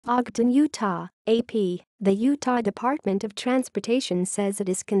Ogden, Utah, AP. The Utah Department of Transportation says it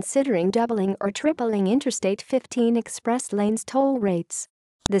is considering doubling or tripling Interstate 15 express lanes toll rates.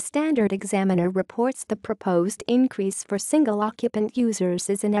 The Standard Examiner reports the proposed increase for single-occupant users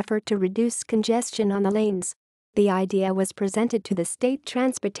is an effort to reduce congestion on the lanes. The idea was presented to the state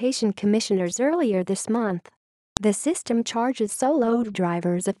transportation commissioners earlier this month. The system charges solo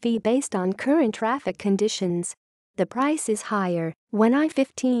drivers a fee based on current traffic conditions. The price is higher when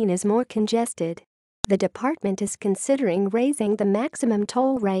I-15 is more congested. The department is considering raising the maximum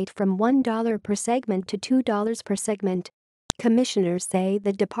toll rate from $1 per segment to $2 per segment. Commissioners say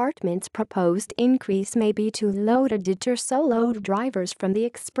the department's proposed increase may be too low to deter solo drivers from the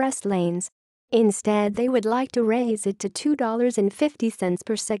express lanes. Instead, they would like to raise it to $2.50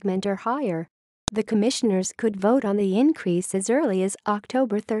 per segment or higher. The commissioners could vote on the increase as early as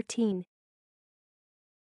October 13.